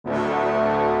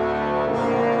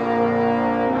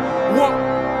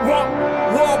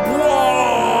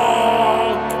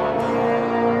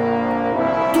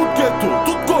Tout ghetto,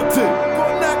 tout côté.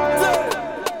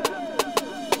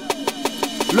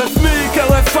 Le SMIC,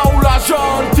 RSA ou la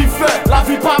jaune, t'y fais la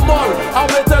vie pas molle. En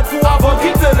mettant fou avant de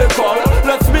quitter l'école.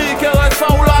 Le SMIC, RSA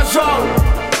ou la jaune.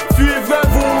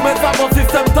 Suivez-vous, mais avant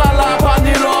système t'as la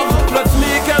Ladozz. Le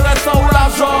SMIC, RSA ou la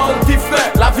jaune, t'y fais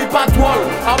la vie pas drôle.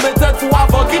 En mettant fou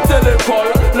avant de quitter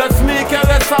l'école. Le SMIC,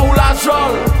 RSA ou la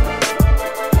jaune.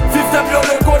 Système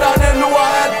violé condamné nous à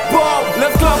être pauvres.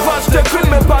 L'esclavage t'écrit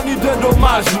mais pas ni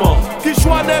dédommagement. Qui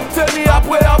choisit d'être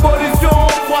après abolition.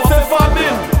 Soit c'est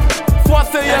famine, soit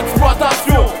c'est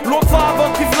exploitation. L'autre ça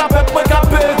avant qu'il se la pète moins qu'à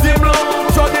pédir blanc.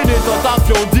 J'en ai des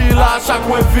tentations, dis là chaque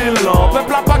coin vilain.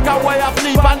 Peuple a pas qu'à ouais à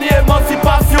fini, pas ni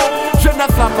émancipation.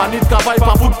 Jeunesse la pas ni de travail,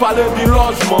 pas foutre parler du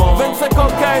logement. 25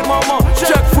 cocaïne, maman,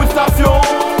 check frustration.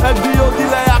 Elle dit au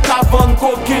dilay à cavane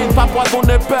coquine. Pas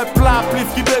poisonner peuple là, plus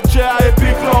qui bête et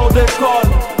puis clan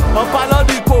déconne. En parlant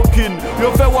de coquine,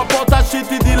 yo fait reportage shit,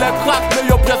 il dit les crack, mais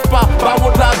yo presse pas. Barreau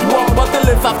de la drogue, bottez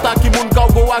les aftas qui moun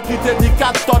kago a quitté ni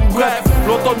 4 tonnes. Bref,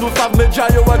 l'automne nous savent média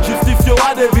yo avec justice yo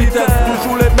à des vitesses.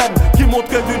 Toujours les mêmes qui montrent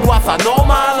que du doigt ça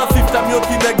normal. Un système yo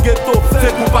qui n'est ghetto,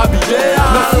 c'est coupable idéal.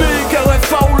 Le SMIC,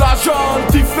 RSA ou la jaune,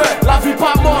 t'y fais la vie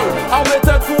pas molle. En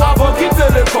mettant fou avant de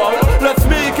quitter l'école. Le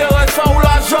SMIC, RSA ou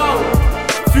la jaune.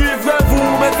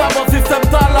 Suivez-vous, mais avant système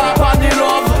t'as la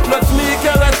Ladozz. Le SMIC,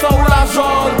 RSA ou la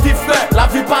jaune, t'y fais la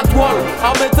vie pas drôle.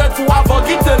 En mettant fou avant de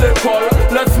quitter l'école.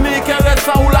 Le SMIC,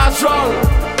 RSA ou la jaune.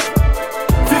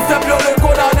 Système violé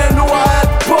condamné nous à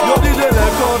être pauvres. Yo dit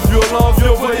délinquance, violence,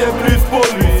 yo voyez plus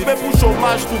police. Mais pour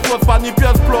chômage, tout cause pas ni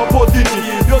pièce plan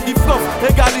positif. Yo dit France,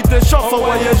 égalité, chance,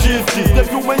 envoyer justice.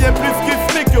 Depuis vous voyez plus qui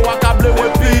flic, yo accablé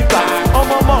ouais pita. En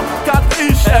moment, 4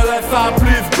 ish, RSA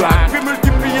plus black. Puis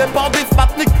multiplié par 10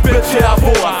 patniques, péché à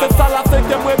voix. C'est ça la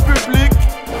 5ème république.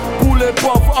 Pour les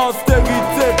pauvres,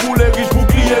 austérité. Pour les riches,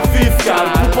 bouclier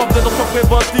fiscal. Pour pauvres, détention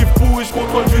préventive. Pour riches,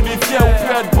 contrôle judiciaire. Ou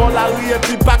peut être bon la rue et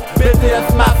puis bac.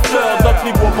 BTS master. D'autres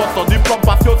niveau portant diplôme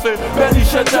patio, c'est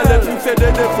Benichetel. Et pour faire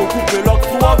des défauts, couper l'ox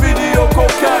ou en vidéo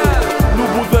coquel. Nous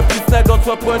bousons plus nègres,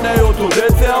 entrepreneurs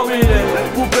autodéterminés.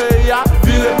 Pour payer à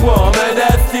virer pour mes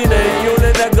destinées. Yo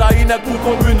les nègres à une pour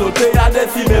communauté à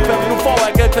décimer. Peuple nous fort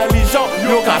avec intelligent,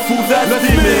 yo qu'à sous-estimer. Le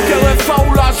SMIC, RSA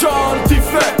ou la jaune, t'y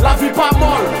fais la vie pas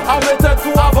molle. En mettant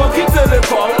fou avant de quitter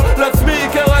l'école. Le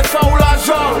SMIC, RSA ou la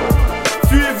jaune.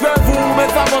 Suivez-vous, mais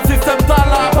avant système t'as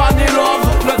la Ladozz.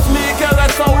 Le SMIC,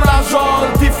 RSA ou la jaune,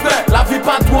 t'y fais la vie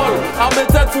pas drôle. En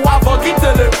mettant fou avant de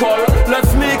quitter l'école. Le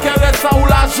SMIC, RSA ou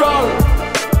la jaune.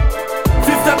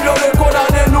 Système violé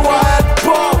condamné nous à être